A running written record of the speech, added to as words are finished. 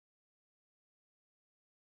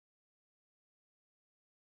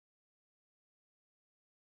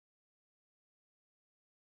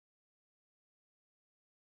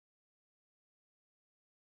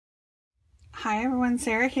Hi everyone,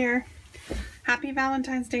 Sarah here. Happy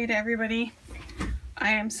Valentine's Day to everybody.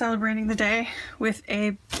 I am celebrating the day with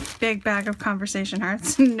a big bag of conversation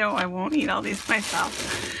hearts. No, I won't eat all these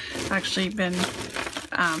myself. I've actually been,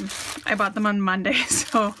 I bought them on Monday,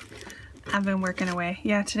 so I've been working away.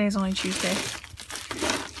 Yeah, today's only Tuesday.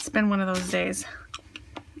 It's been one of those days.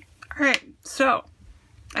 Alright, so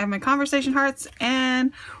I have my conversation hearts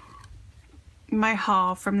and my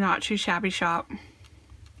haul from Not Too Shabby Shop.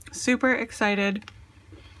 Super excited.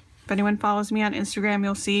 If anyone follows me on Instagram,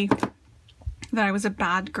 you'll see that I was a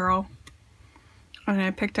bad girl and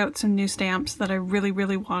I picked out some new stamps that I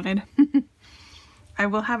really wanted. I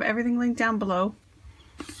will have everything linked down below.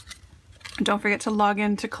 Don't forget to log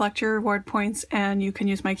in to collect your reward points, and you can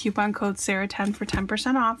use my coupon code Sarah10 for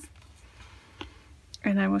 10% off.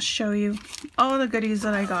 And I will show you all the goodies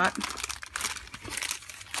that I got.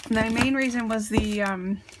 The main reason was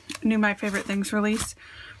the new My Favorite Things release,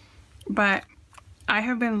 but I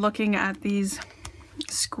have been looking at these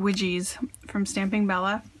squidgies from Stamping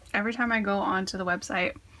Bella every time I go onto the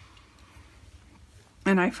website,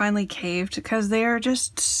 and I finally caved because they are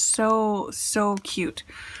just so cute.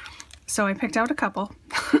 So I picked out a couple.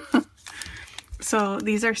 So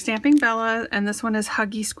these are Stamping Bella, and this one is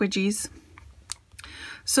Huggy Squidgies.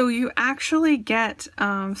 So you actually get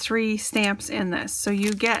 3 stamps in this. So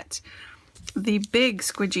you get the big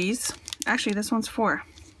squidgies. Actually, this one's 4.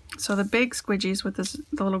 So the big squidgies with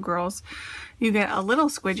the little girls. You get a little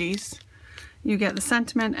squidgies. You get the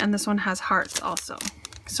sentiment, and this one has hearts also.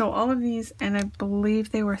 So all of these, and I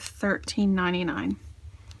believe they were $13.99.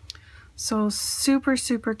 So super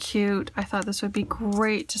cute. I thought this would be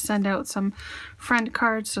great to send out some friend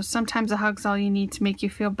cards. So sometimes a hug's all you need to make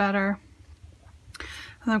you feel better.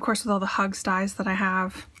 And then of course with all the hugs dies that I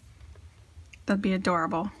have, that'd be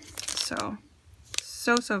adorable. So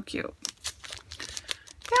cute.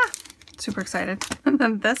 Yeah, super excited. And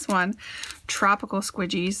then this one, Tropical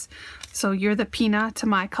Squidgies. So you're the pina to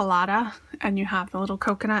my colada, and you have the little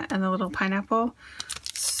coconut and the little pineapple.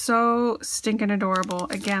 So stinking adorable.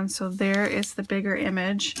 Again, so there is the bigger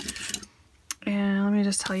image. And let me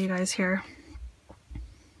just tell you guys here.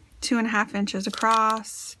 2.5 inches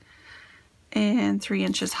across and 3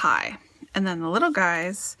 inches high. And then the little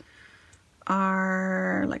guys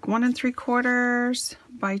are like 1 3/4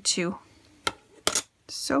 by 2.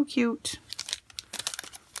 So cute.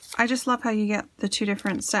 I just love how you get the 2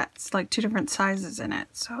 different sets, like 2 different sizes in it.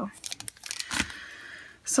 So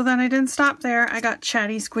then I didn't stop there. I got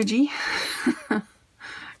Chatty Squidgy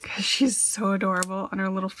because she's so adorable on her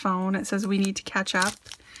little phone. It says we need to catch up.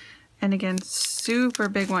 And again, super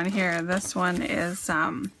big one here. This one is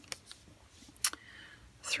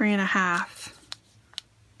 3.5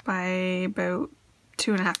 by about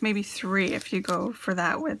 2.5, maybe 3 if you go for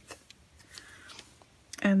that width.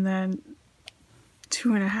 And then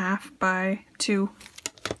 2.5 by 2.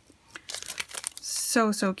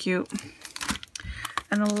 So cute.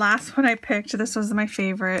 And the last one I picked, this was my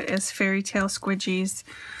favorite, is Fairy Tale Squidgies.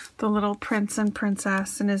 The little prince and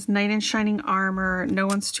princess in his knight in shining armor. No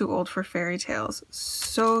one's too old for fairy tales.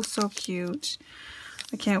 So cute.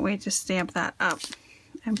 I can't wait to stamp that up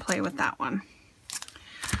and play with that one.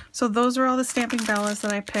 So those are all the Stamping Bellas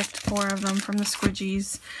that I picked, 4 of them from the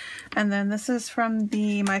squidgies. And then this is from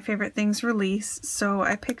the My Favorite Things release. So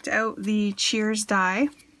I picked out the Cheers die.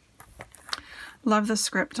 Love the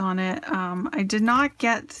script on it. I did not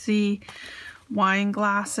get the wine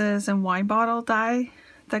glasses and wine bottle die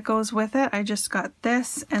that goes with it. I just got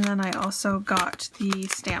this, and then I also got the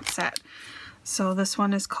stamp set. So this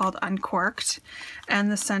one is called Uncorked,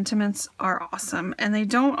 and the sentiments are awesome. And they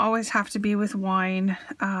don't always have to be with wine.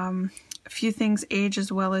 A few things age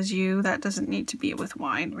as well as you. That doesn't need to be with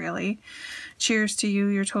wine, really. Cheers to you.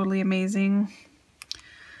 You're totally amazing.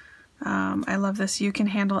 I love this. You can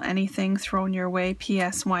handle anything thrown your way.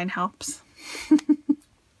 P.S. Wine helps.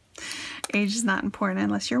 Age is not important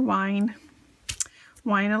unless you're wine.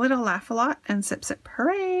 Wine a little, laugh a lot, and sip sip.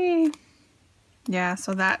 Hooray! Yeah,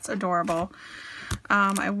 so that's adorable.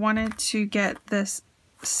 I wanted to get this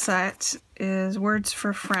set, is Words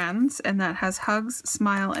for Friends, and that has hugs,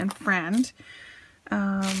 smile, and friend.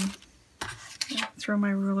 Throw my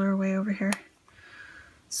ruler away over here.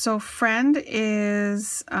 So friend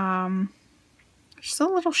is just a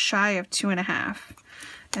little shy of 2.5,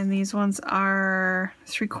 and these ones are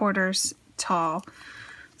 3/4 tall.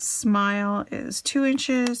 Smile is 2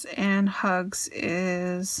 inches, and hugs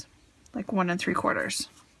is like 1 3/4.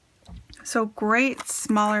 So great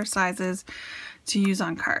smaller sizes to use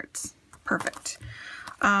on cards. Perfect.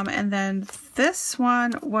 And then this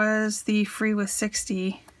one was the Free with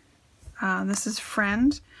 60. This is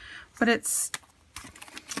Friend, but it's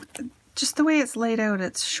just the way it's laid out,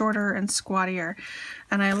 it's shorter and squattier.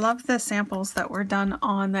 And I love the samples that were done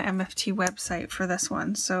on the MFT website for this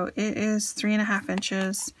one. So it is 3.5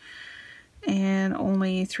 inches and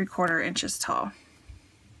only 3/4 inches tall.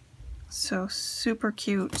 So super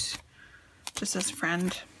cute, just as a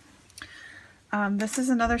friend. This is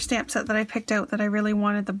another stamp set that I picked out that I really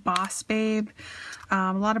wanted, the Boss Babe.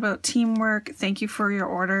 A lot about teamwork. Thank you for your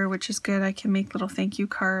order, which is good. I can make little thank you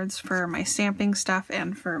cards for my stamping stuff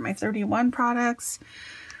and for my 31 products.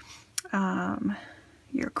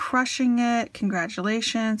 You're crushing it.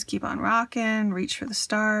 Congratulations. Keep on rocking. Reach for the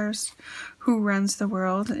stars. Who runs the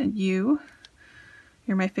world? And you.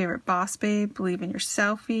 You're my favorite boss babe. Believe in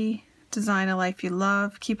yourselfie. Design a life you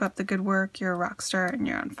love. Keep up the good work. You're a rock star and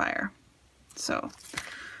you're on fire. So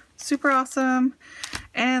super awesome.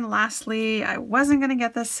 And lastly, I wasn't going to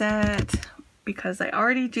get this set because I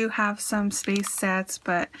already do have some space sets,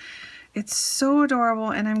 but it's so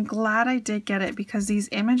adorable and I'm glad I did get it because these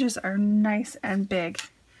images are nice and big.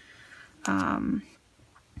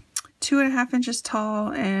 2.5 inches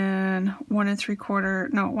tall and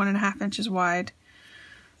 1.5 inches wide.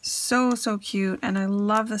 So cute, and I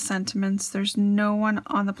love the sentiments. There's no one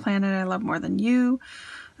on the planet I love more than you.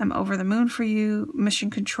 I'm over the moon for you. Mission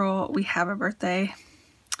Control, we have a birthday.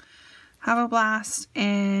 Have a blast,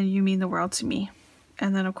 and you mean the world to me.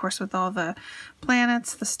 And then, of course, with all the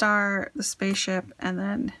planets, the star, the spaceship, and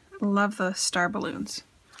then love the star balloons.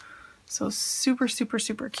 So super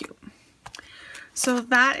cute. So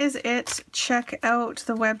that is it. Check out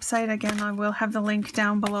the website. Again, I will have the link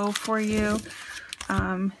down below for you.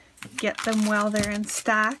 Get them while they're in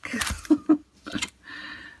stock.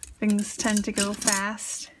 Things tend to go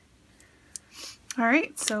fast.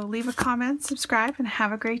 Alright, so leave a comment, subscribe, and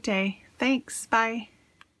have a great day. Thanks. Bye.